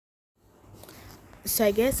So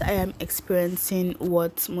I guess I am experiencing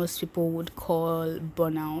what most people would call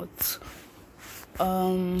burnout.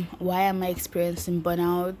 Why am I experiencing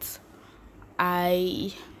burnout?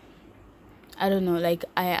 I I don't know, like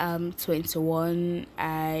I am 21,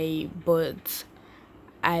 I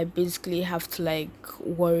basically have to like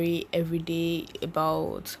worry every day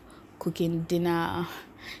about cooking dinner,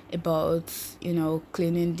 about,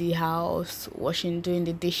 cleaning the house, washing, doing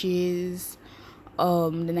the dishes.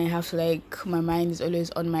 Then I have to like my mind is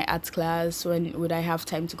always on my art class. When would I have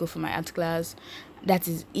time to go for my art class? That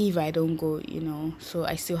is if I don't go. So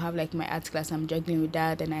I still have like my art class. I'm juggling with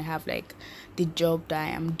that, and I have like the job that I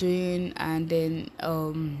am doing, and then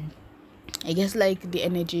I guess like the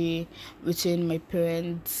energy between my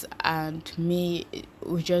parents and me,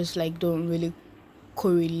 we just like don't really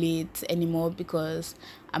correlate anymore because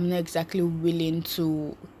I'm not exactly willing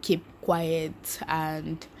to keep quiet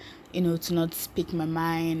and to not speak my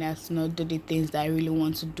mind and to not do the things that I really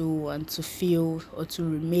want to do and to feel or to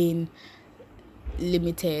remain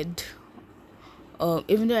limited.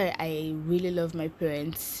 Even though I really love my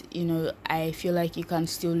parents, I feel like you can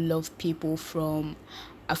still love people from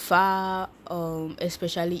afar,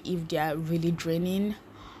 especially if they are really draining.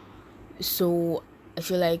 So I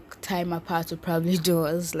feel like time apart would probably do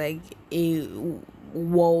us like a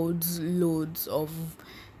world's loads of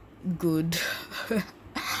good.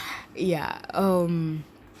 Yeah.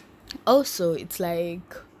 Also it's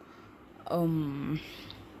like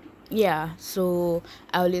yeah, so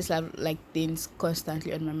I always have like things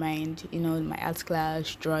constantly on my mind, my art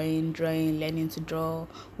class, drawing, learning to draw,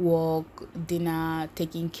 work, dinner,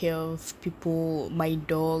 taking care of people, my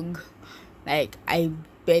dog. Like I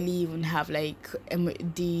barely even have like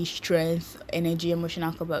the strength, energy,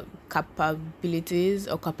 emotional capabilities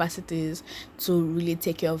or capacities to really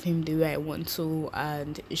take care of him the way I want to,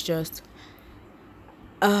 and it's just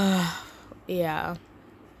yeah.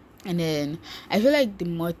 And then I feel like the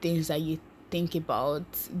more things that you think about,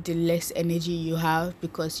 the less energy you have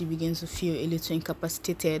because you begin to feel a little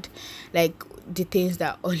incapacitated. Like the things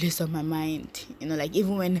that are always on my mind, like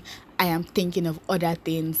even when I am thinking of other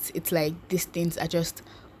things, it's like these things are just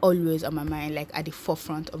always on my mind, like at the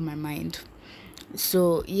forefront of my mind.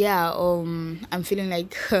 So yeah, I'm feeling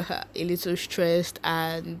like a little stressed,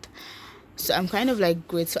 and so I'm kind of like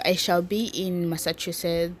great. So I shall be in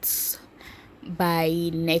Massachusetts by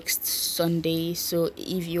next Sunday. So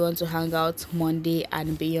if you want to hang out Monday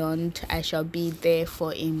and beyond, I shall be there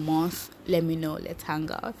for a month. Let me know. Let's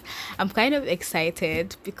hang out. I'm kind of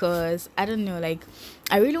excited because I don't know, like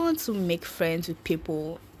I really want to make friends with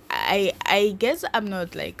people. I guess I'm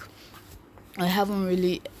not like I haven't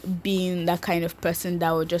really been that kind of person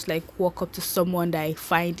that would just like walk up to someone that I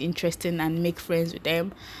find interesting and make friends with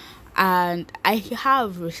them. And I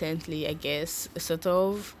have recently, I guess, sort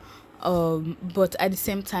of. But at the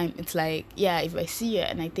same time, it's like, yeah, if I see you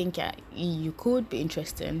and I think yeah, you could be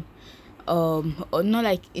interesting, or not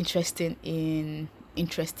like interesting,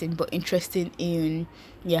 but interesting in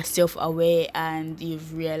you're self-aware and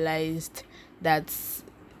you've realized that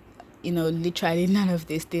literally none of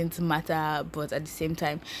these things matter, but at the same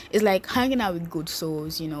time it's like hanging out with good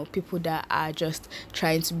souls, people that are just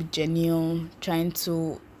trying to be genuine, trying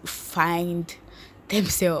to find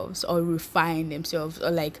themselves or refine themselves or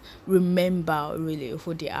like remember really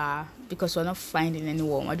who they are, because we're not finding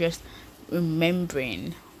anyone, we're just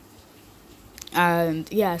remembering. And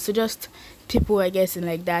yeah, so just people, I guess, in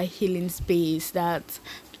like that healing space that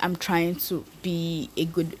I'm trying to be a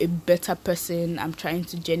better person, I'm trying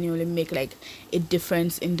to genuinely make like a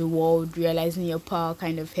difference in the world, realizing your power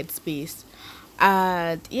kind of headspace.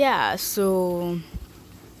 And yeah, so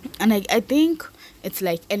and I think it's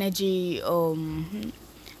like energy,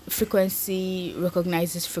 frequency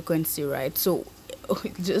recognizes frequency, right? So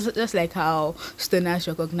just like how stoners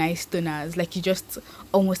recognize stoners, like you just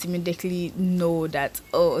almost immediately know that,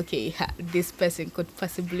 oh okay, this person could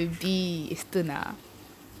possibly be a stoner.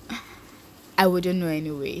 I wouldn't know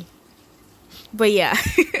anyway, but yeah.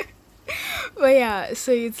 But yeah,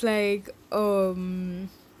 so it's like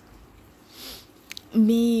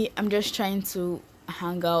me, I'm just trying to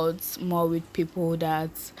hang out more with people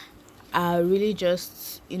that are really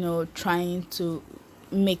just, trying to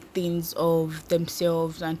make things of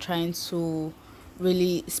themselves and trying to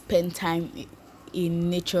really spend time in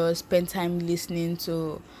nature, spend time listening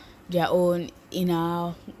to their own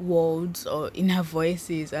inner worlds or inner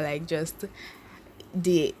voices, or like just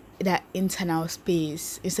the that internal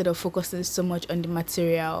space instead of focusing so much on the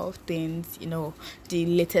material things, the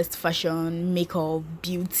latest fashion, makeup,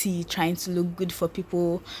 beauty, trying to look good for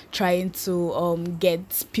people, trying to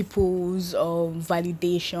get people's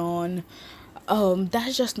validation.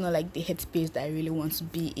 That's just not like the headspace that I really want to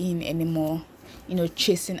be in anymore.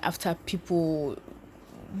 Chasing after people,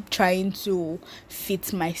 trying to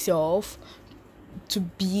fit myself to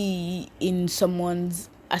be in someone's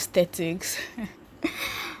aesthetics.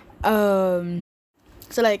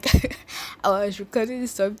 So like I was recording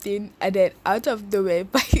something, and then out of nowhere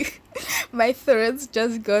my throat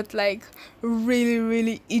just got like really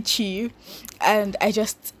really itchy, and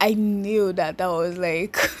I knew that was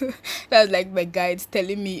like that was like my guides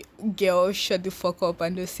telling me, girl, shut the fuck up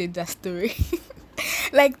and don't say that story.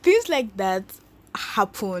 Like things like that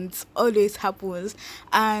happens, always happens,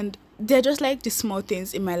 and they're just like the small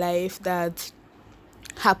things in my life that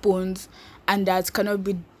happens, and that cannot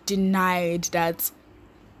be denied, that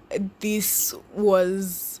this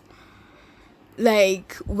was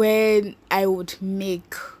like when I would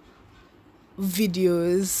make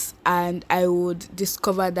videos and I would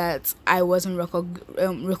discover that I wasn't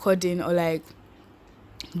recording, or like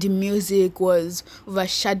the music was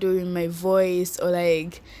overshadowing my voice, or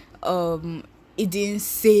like it didn't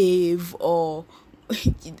save, or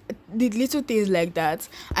the little things like that.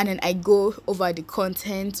 And then I go over the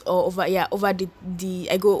content, or over the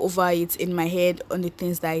I go over it in my head on the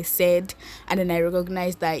things that I said, and then I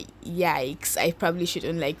recognize that, yikes, I probably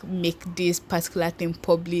shouldn't like make this particular thing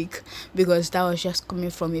public, because that was just coming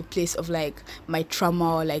from a place of like my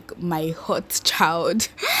trauma, or like my hot child.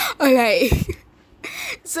 Or like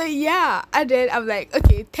so yeah, and then I'm like,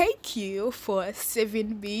 okay, thank you for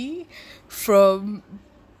saving me from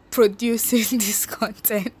producing this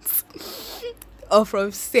content, or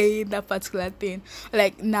from saying that particular thing.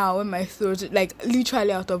 Like now when my throat, like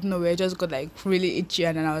literally out of nowhere, just got like really itchy,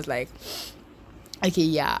 and then I was like, okay,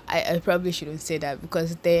 yeah, I probably shouldn't say that,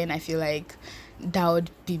 because then I feel like that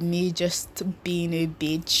would be me just being a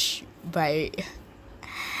bitch. By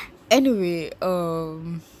anyway,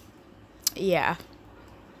 yeah.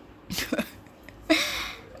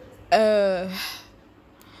 uh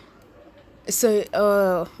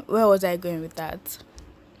where was I going with that?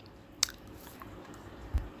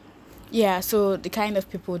 Yeah, so the kind of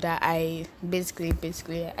people that I basically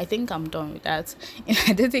I think I'm done with that.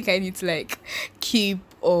 I don't think I need to like keep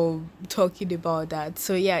talking about that.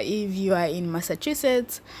 So yeah, if you are in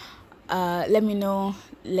Massachusetts, let me know.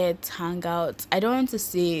 Let's hang out. I don't want to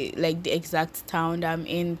say like the exact town that I'm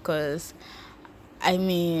in, because I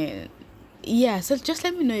mean, yeah, so just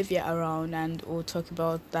let me know if you're around, and we'll talk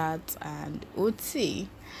about that, and we'll see.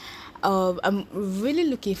 I'm really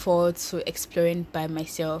looking forward to exploring by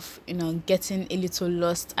myself, getting a little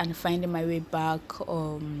lost and finding my way back.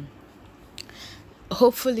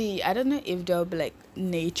 Hopefully, I don't know if there'll be like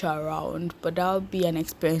nature around, but that'll be an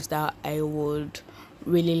experience that I would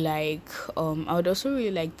really like. I would also really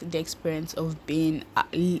like the experience of being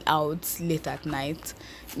out late at night,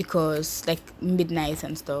 because like midnight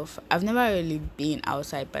and stuff. I've never really been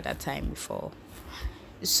outside by that time before,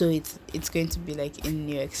 so it's going to be like a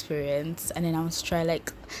new experience. And then I want to try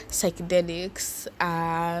like psychedelics,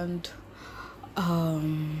 and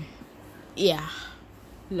yeah,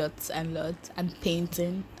 lots and lots, and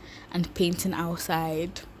painting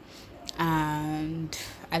outside. And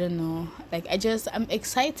I don't know, like I'm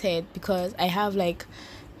excited, because I have like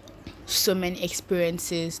so many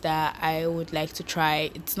experiences that I would like to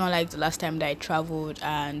try. It's not like the last time that I traveled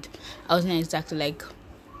and I wasn't exactly like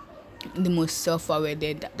the most self-aware.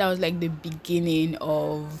 That was like the beginning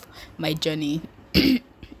of my journey.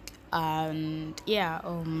 And yeah,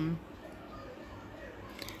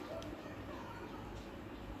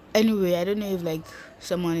 anyway, I don't know if like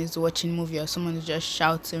someone is watching movie or someone is just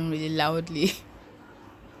shouting really loudly.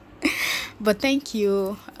 But thank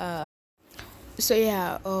you. So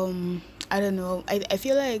yeah, I don't know, I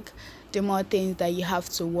feel like the more things that you have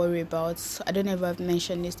to worry about, I don't know if I've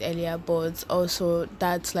mentioned this earlier, but also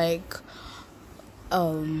that's like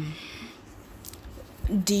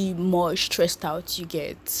the more stressed out you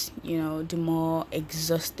get, the more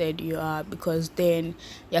exhausted you are, because then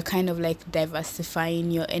you're kind of like diversifying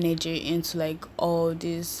your energy into like all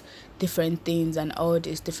these different things and all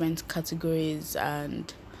these different categories.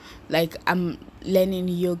 And like I'm learning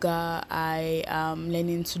yoga, I am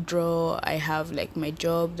learning to draw, I have like my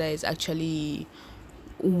job that is actually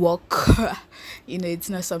work. It's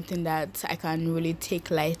not something that I can really take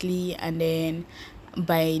lightly. And then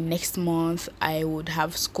by next month I would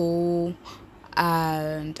have school,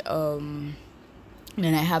 and then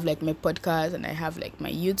I have like my podcast, and I have like my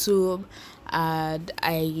YouTube, and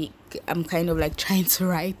I'm kind of like trying to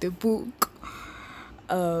write a book.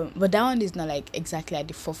 But that one is not like exactly at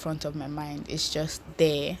the forefront of my mind, it's just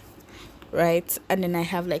there, right? And then I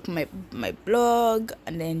have like my blog,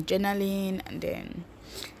 and then journaling, and then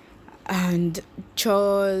and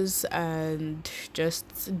chores and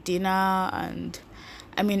just dinner. And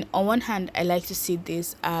I mean, on one hand, I like to see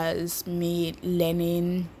this as me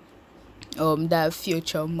learning that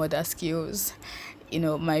future mother skills.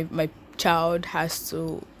 My child has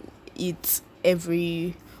to eat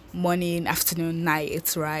every morning, afternoon,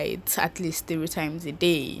 night, right? At least 3 times a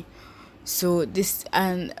day. So this,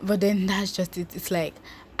 and but then that's just it. It's like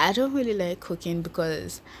I don't really like cooking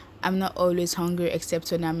because I'm not always hungry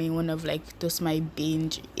except when I'm in one of like those my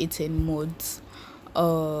binge eating modes.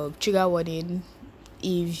 Trigger warning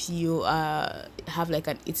if you have like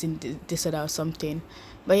an eating disorder or something.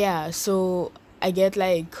 But yeah, so I get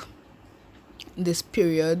like these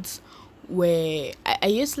periods where I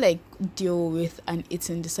used to like deal with an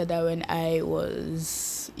eating disorder when I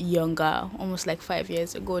was younger, almost like 5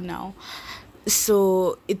 years ago now.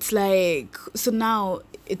 So it's like, so now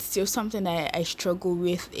it's still something I struggle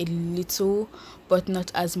with a little, but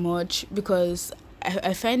not as much because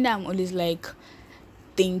I find that I'm always like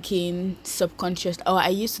thinking subconscious, or I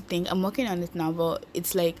used to think, I'm working on it now, but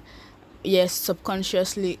it's like, yes,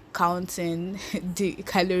 subconsciously counting the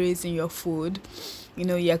calories in your food.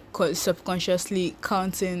 You're subconsciously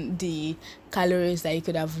counting the calories that you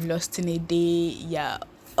could have lost in a day. You're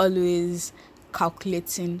always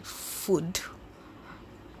calculating food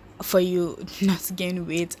for you not to gain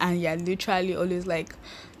weight, and you're literally always like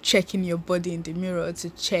checking your body in the mirror to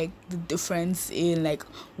check the difference in like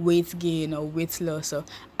weight gain or weight loss. So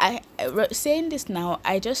saying this now,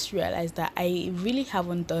 I just realized that I really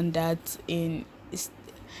haven't done that in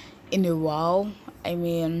a while. I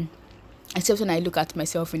mean, except when I look at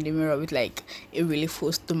myself in the mirror with like a really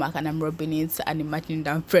full stomach and I'm rubbing it and imagining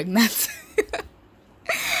that I'm pregnant.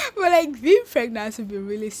 But like being pregnant would be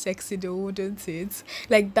really sexy though, wouldn't it?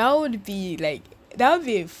 Like that would be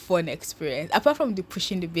a fun experience. Apart from the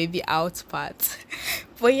pushing the baby out part.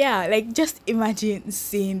 But yeah, like just imagine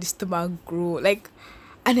seeing the stomach grow. Like,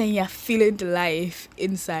 and then you're feeling the life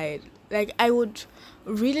inside. Like I would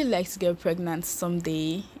really like to get pregnant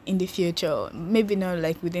someday in the future. Maybe not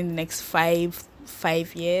like within the next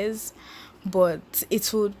five years. But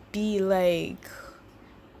it would be like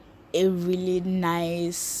a really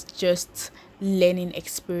nice just learning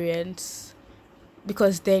experience,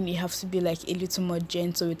 because then you have to be like a little more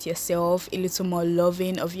gentle with yourself, a little more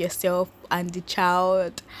loving of yourself and the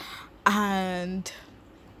child. And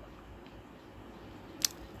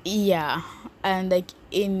yeah, and like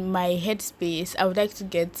in my headspace, I would like to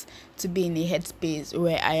get to be in a headspace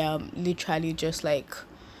where I am literally just like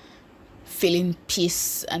feeling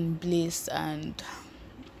peace and bliss, and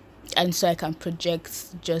so I can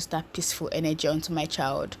project just that peaceful energy onto my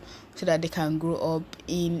child so that they can grow up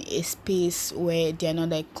in a space where they're not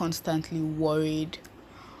like constantly worried.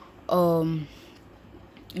 Um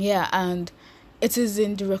yeah, and it is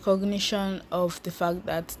in the recognition of the fact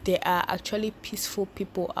that there are actually peaceful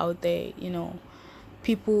people out there,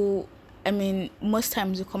 people. I mean, most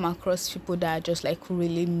times you come across people that are just like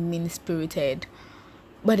really mean spirited,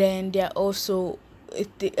 but then they're also,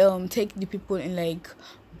 take the people in like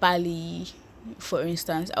Bali, for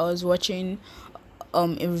instance. I was watching a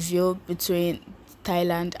review between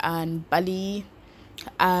Thailand and Bali,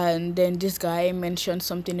 and then this guy mentioned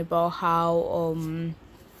something about how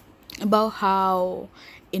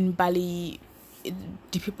in Bali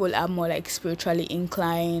the people are more like spiritually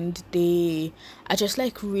inclined. They are just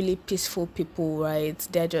like really peaceful people, right?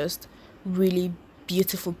 They're just really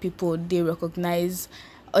beautiful people. They recognize,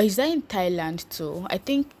 or is that in Thailand too? I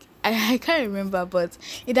think I can't remember, but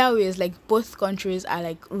either way, it's like both countries are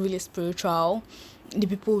like really spiritual. The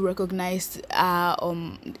people recognize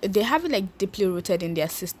they have it like deeply rooted in their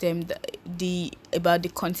system, the about the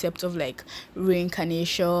concept of like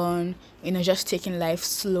reincarnation, just taking life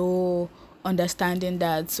slow, understanding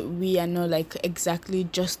that we are not like exactly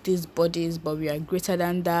just these bodies, but we are greater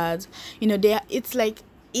than that. It's like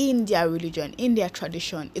in their religion, in their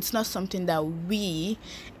tradition. It's not something that we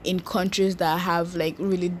in countries that have like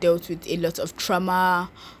really dealt with a lot of trauma,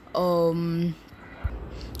 um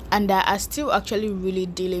and that are still actually really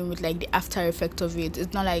dealing with like the after effect of it.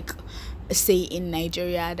 It's not like, say, in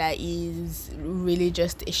Nigeria, that is really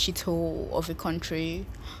just a shithole of a country,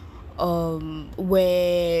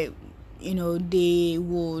 where they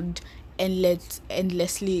would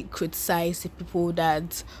endlessly criticize the people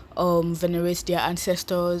that venerate their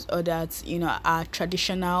ancestors, or that are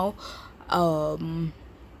traditional, um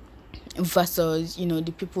versus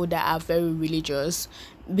the people that are very religious,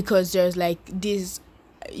 because there's like this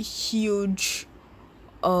huge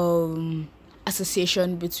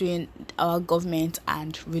association between our government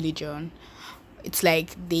and religion. It's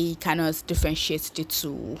like they cannot differentiate the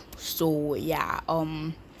two. So yeah,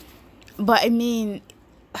 But I mean,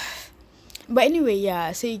 but anyway,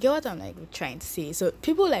 yeah. So you get what I'm like trying to say. So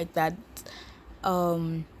people like that,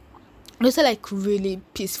 um, those are like really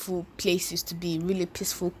peaceful places to be, really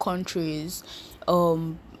peaceful countries,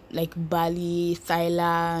 um, like Bali,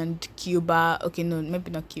 Thailand, Cuba. Okay, no,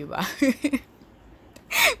 maybe not Cuba.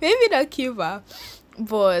 Maybe not Cuba,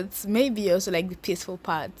 but maybe also like the peaceful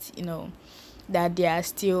part, that they are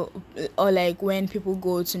still, or like when people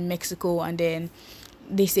go to Mexico and then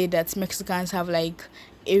they say that Mexicans have like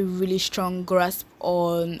a really strong grasp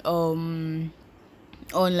on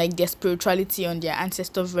like their spirituality, on their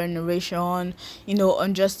ancestor veneration,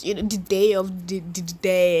 on just the day of the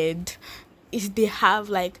dead. Is they have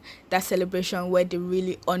like that celebration where they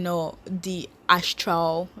really honor the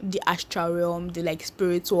astral realm, the like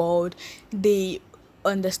spirit world. They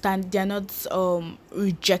understand, they're not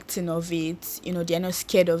rejecting of it, they're not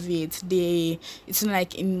scared of it. It's not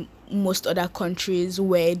like in most other countries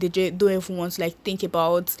where they don't even want to like think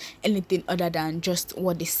about anything other than just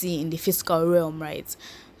what they see in the physical realm, right?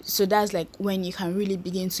 So that's like when you can really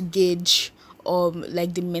begin to gauge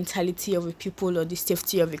like the mentality of a people or the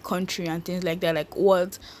safety of a country and things like that. Like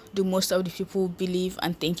what do most of the people believe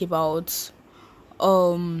and think about.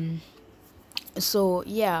 So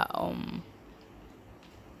yeah,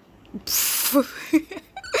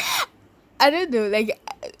 I don't know, like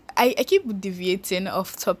I keep deviating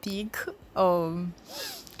off topic. um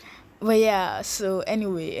but yeah, so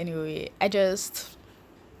anyway, I just,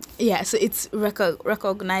 yeah, so it's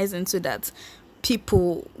recognizing so that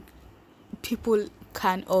people people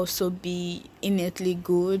can also be innately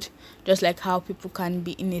good, just like how people can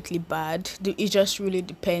be innately bad. It just really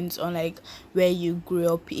depends on like where you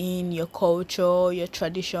grew up in, your culture, your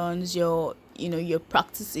traditions, your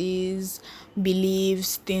practices,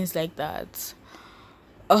 beliefs, things like that.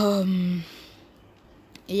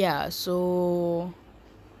 Yeah, so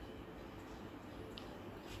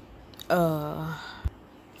yeah,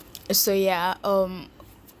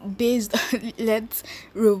 based let's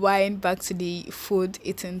rewind back to the food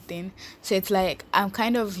eating thing. So it's like I'm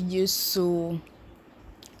kind of used to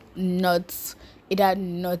not either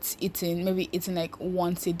not eating, maybe eating like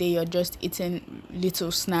once a day, or just eating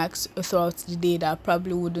little snacks throughout the day that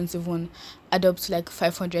probably wouldn't even add up to like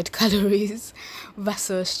 500 calories,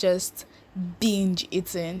 versus just binge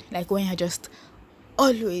eating, like when you're just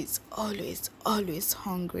always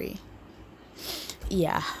hungry.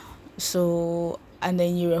 Yeah. So, and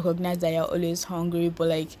then you recognize that you're always hungry, but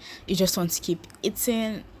like you just want to keep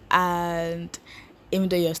eating, and even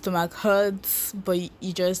though your stomach hurts, but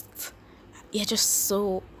you're just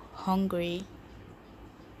so hungry.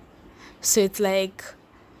 So it's like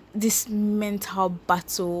this mental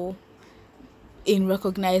battle in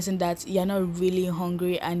recognizing that you're not really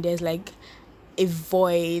hungry, and there's like a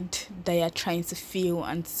void that you're trying to feel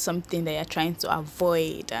and something that you're trying to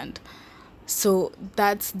avoid. And so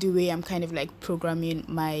that's the way I'm kind of like programming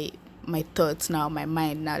my thoughts now, my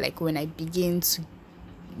mind now, like when I begin to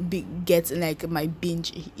get in like my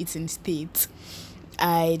binge eating state.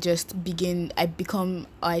 I try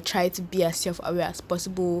to be as self-aware as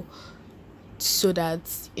possible, so that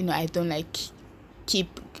I don't like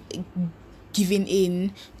keep giving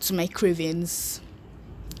in to my cravings,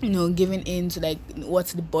 giving in to like what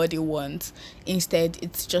the body wants. Instead,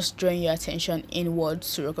 it's just drawing your attention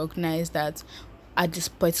inwards to recognize that at this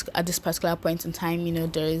particular point in time,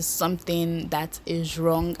 there is something that is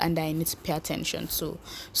wrong and I need to pay attention to.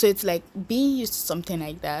 So it's like being used to something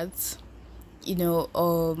like that.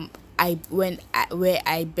 Where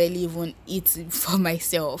I barely even eat for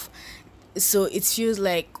myself, so it feels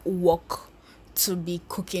like work to be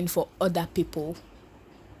cooking for other people.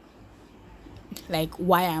 Like,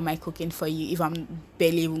 why am I cooking for you if I'm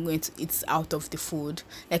barely even going to eat out of the food?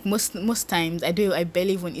 Like most times I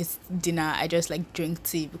barely even eat dinner. I just like drink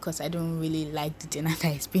tea because I don't really like the dinner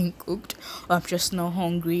that is being cooked, or I'm just not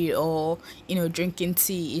hungry, or drinking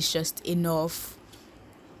tea is just enough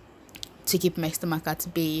to keep my stomach at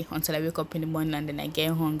bay until I wake up in the morning and then I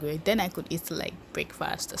get hungry. Then I could eat like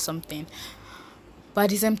breakfast or something. But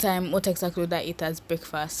at the same time, what exactly would I eat as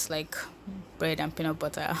breakfast? Like bread and peanut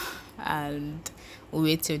butter, and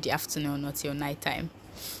wait till the afternoon or till nighttime.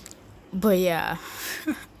 But yeah,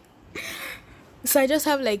 so I just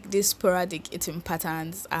have like these sporadic eating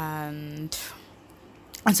patterns, and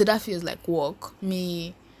so that feels like work.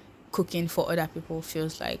 Me cooking for other people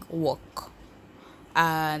feels like work,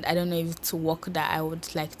 and I don't know if it's work that I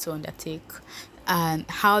would like to undertake. And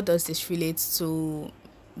how does this relate to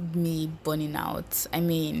me burning out? I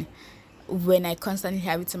mean, when I constantly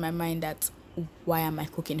have it in my mind that why am I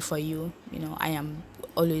cooking for you? I am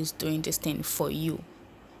always doing this thing for you.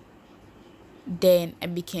 then I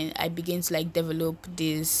begin to like develop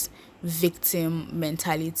this victim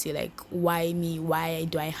mentality, like why me, why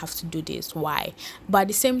do I have to do this, why? But at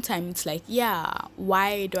the same time it's like, yeah,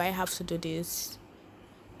 why do I have to do this?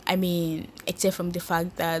 I mean, except from the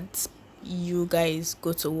fact that you guys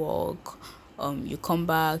go to work, you come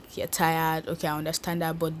back, you're tired. Okay, I understand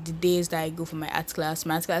that. But the days that I go for my art class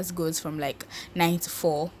goes from like 9 to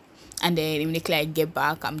 4, and then immediately I get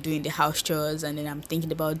back, I'm doing the house chores, and then I'm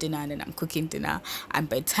thinking about dinner, and then I'm cooking dinner. And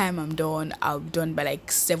by the time I'm done, I'll be done by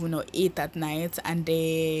like 7 or 8 at night, and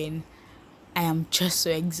then I am just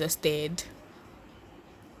so exhausted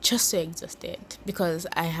because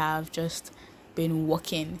I have just been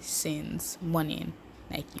working since morning.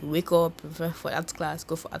 Like you wake up, prepare for art class,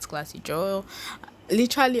 go for art class, you draw.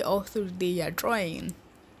 Literally all through the day you're drawing.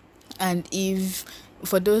 And if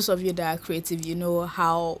for those of you that are creative, you know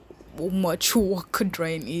how much work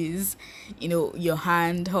drawing is. You know, your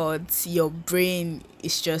hand hurts, your brain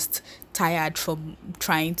is just tired from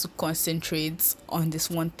trying to concentrate on this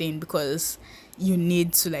one thing because you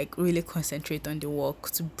need to like really concentrate on the work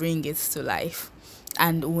to bring it to life.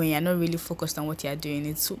 And when you're not really focused on what you're doing,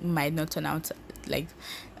 it might not turn out like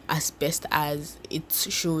as best as it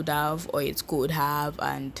should have or it could have,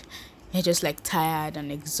 and you're just like tired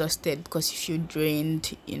and exhausted because you feel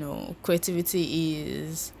drained. You know, creativity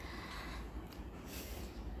is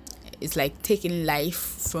it's like taking life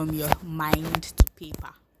from your mind to paper.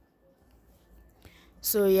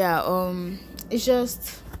 So yeah, it's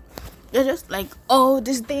just like, oh,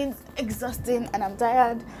 this thing's exhausting and I'm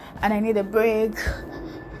tired and I need a break.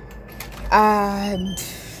 And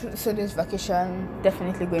so this vacation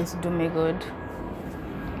definitely going to do me good.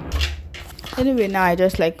 Anyway, now I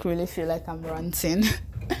just like really feel like I'm ranting.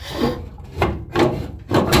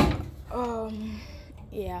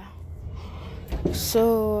 Yeah.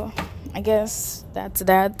 So I guess that's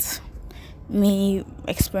that. Me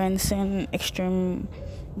experiencing extreme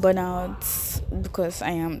burnout because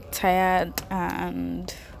I am tired,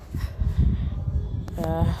 and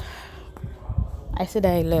I said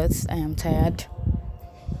I lot. I am tired,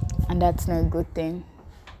 and that's not a good thing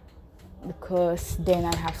because then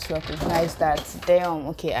I have to recognize that damn,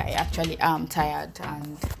 okay, I actually am tired,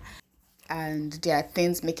 and there are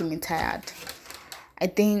things making me tired. I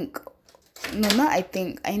think no, not I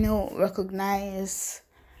think I know, recognize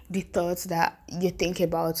the thoughts that you think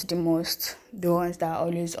about the most, the ones that are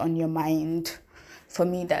always on your mind. For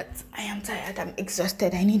me, that I am tired, I'm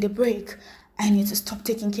exhausted, I need a break, I need to stop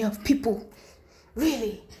taking care of people,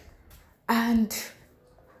 really. And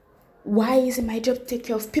why is it my job to take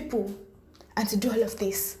care of people and to do all of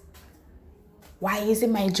this? Why is it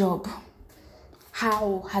my job?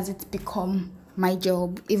 How has it become my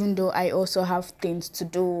job, even though I also have things to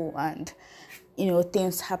do and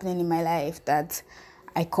things happening in my life that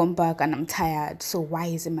I come back and I'm tired? So why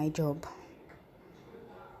is it my job?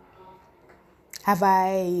 Have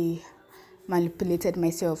I manipulated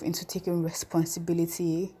myself into taking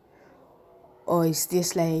responsibility, or is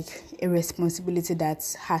this like a responsibility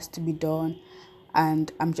that has to be done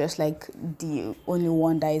and I'm just like the only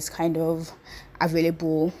one that is kind of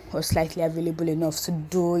available or slightly available enough to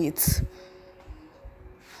do it?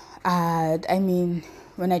 I mean,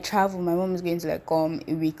 when I travel, my mom is going to like come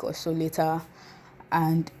a week or so later,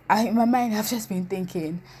 and in my mind, I've just been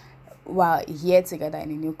thinking, while here together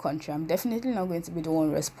in a new country, I'm definitely not going to be the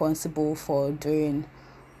one responsible for doing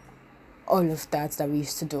all of that we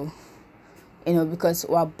used to do. Because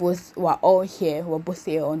we're both here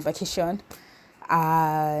on vacation,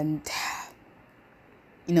 and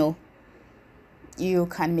you know, you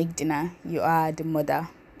can make dinner. You are the mother.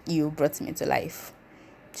 You brought me to life,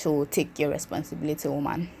 so take your responsibility,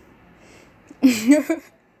 woman.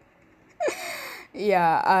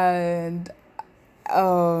 Yeah,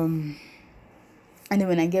 um and then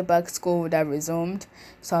when I get back, school would have resumed,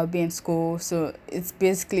 so I'll be in school. So it's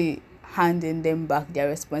basically handing them back their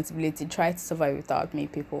responsibility. Try to survive without me,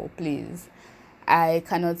 people, please. I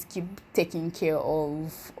cannot keep taking care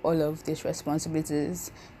of all of these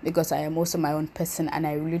responsibilities because I am also my own person, and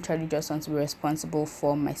I literally just want to be responsible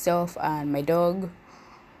for myself and my dog.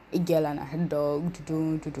 A girl and a dog,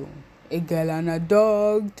 do do do. A girl and a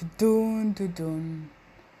dog, do do do.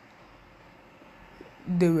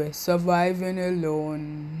 They were surviving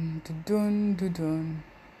alone. Dun, dun, dun.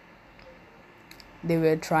 They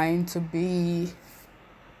were trying to be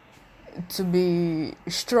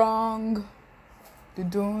strong.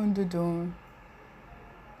 Dun, dun, dun.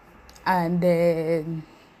 And then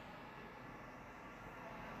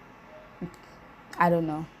I don't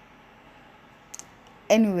know.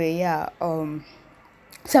 Anyway, yeah.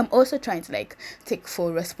 So I'm also trying to like take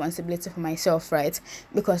full responsibility for myself, right?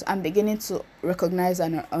 Because I'm beginning to recognize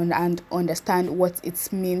and understand what it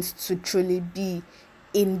means to truly be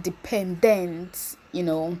independent,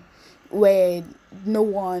 where no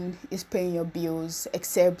one is paying your bills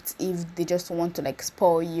except if they just want to like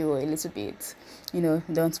spoil you a little bit, they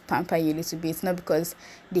want to pamper you a little bit, not because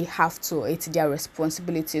they have to, it's their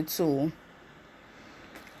responsibility to.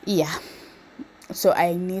 Yeah, so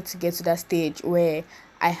I need to get to that stage where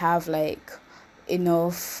I have like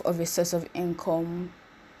enough of a source of income,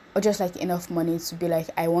 or just like enough money to be like,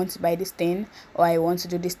 I want to buy this thing, or I want to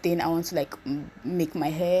do this thing, I want to like make my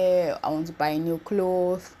hair, I want to buy new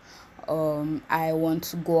clothes, I want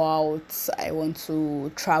to go out, I want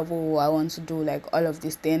to travel, I want to do like all of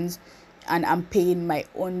these things, and I'm paying my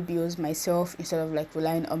own bills myself instead of like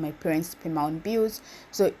relying on my parents to pay my own bills.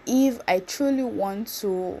 So if I truly want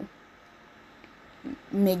to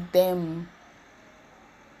make them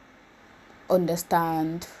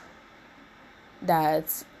understand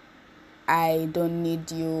that I don't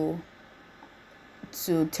need you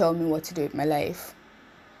to tell me what to do with my life.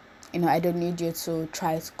 I don't need you to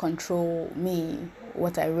try to control me,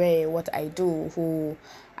 what I wear, what I do, who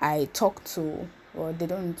I talk to. Well, they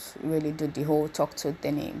don't really do the whole talk to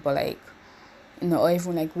thing, but like, or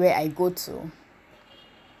even like where I go to.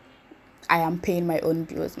 I am paying my own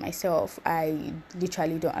bills myself. I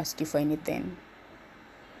literally don't ask you for anything.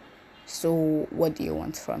 So what do you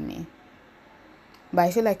want from me? But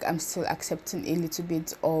I feel like I'm still accepting a little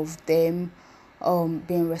bit of them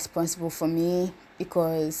being responsible for me,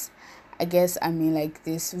 because I guess I'm in like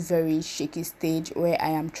this very shaky stage where I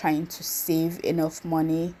am trying to save enough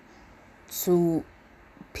money to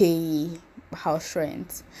pay house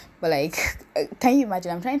rent. But like, can you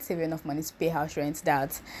imagine, I'm trying to save enough money to pay house rent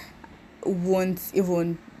that won't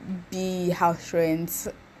even be house rent,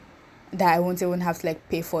 that I won't even have to like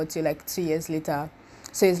pay for till like 2 years later.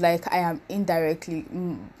 So it's like I am indirectly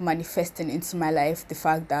manifesting into my life the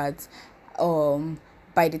fact that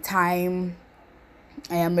by the time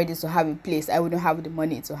I am ready to have a place, I wouldn't have the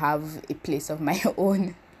money to have a place of my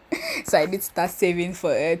own. So I need to start saving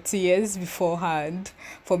for 2 years beforehand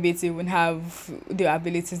for me to even have the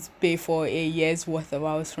ability to pay for a year's worth of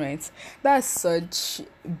house rent. That's such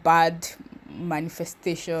bad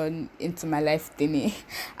manifestation into my life thingy,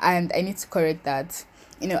 and I need to correct that.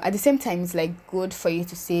 At the same time, it's like good for you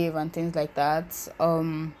to save and things like that.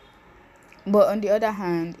 But on the other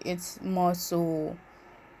hand, it's more so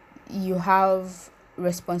you have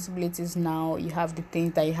responsibilities now, you have the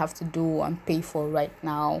things that you have to do and pay for right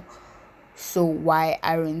now. So why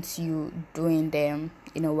aren't you doing them?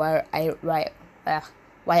 Why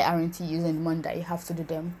aren't you using the money that you have to do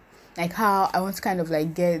them? Like how I want to kind of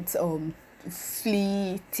like get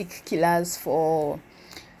flea tick killers for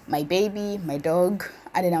my baby, my dog,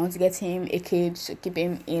 and then I want to get him a cage to keep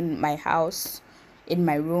him in my house, in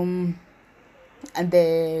my room, and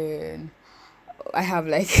then I have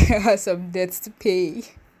like some debts to pay.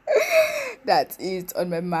 That is on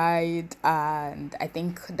my mind, and I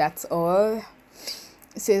think that's all.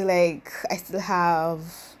 So like I still have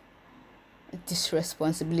these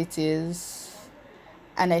responsibilities,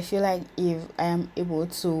 and I feel like if I am able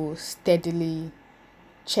to steadily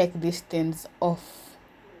check these things off,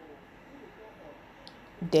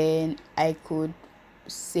 then I could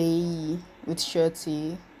say with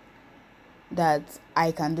surety that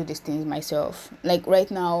I can do these things myself. Like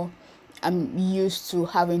right now, I'm used to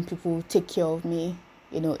having people take care of me,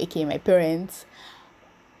 aka my parents,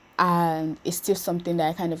 and it's still something that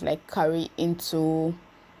I kind of like carry into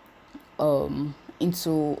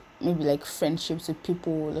maybe like friendships with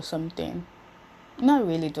people or something. Not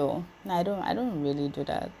really though. No, I don't really do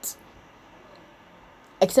that.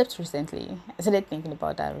 Except recently. I started thinking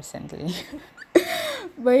about that recently.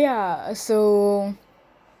 But yeah, so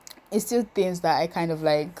it's still things that I kind of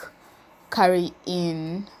like carry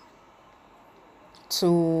in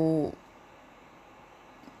to,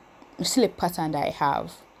 still a pattern that I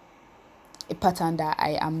have, a pattern that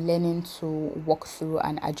I am learning to walk through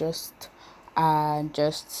and adjust and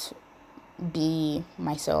just be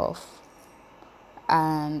myself.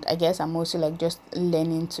 And I guess I'm also like just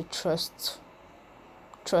learning to trust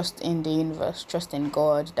in the universe, trust in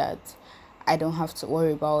God, that I don't have to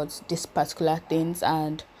worry about these particular things,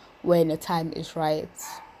 and when the time is right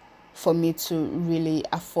for me to really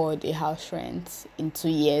afford a house rent in 2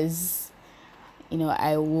 years,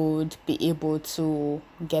 I would be able to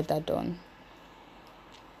get that done.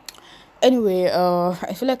 Anyway,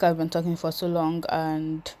 I feel like I've been talking for so long,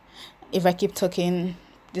 and if I keep talking,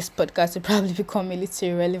 this podcast will probably become a little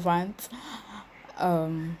irrelevant.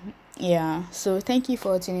 Um, Yeah, so thank you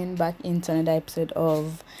for tuning back into another episode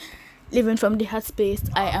of Living from the Heart Space.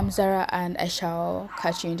 I am Zara, and I shall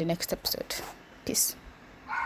catch you in the next episode. Peace.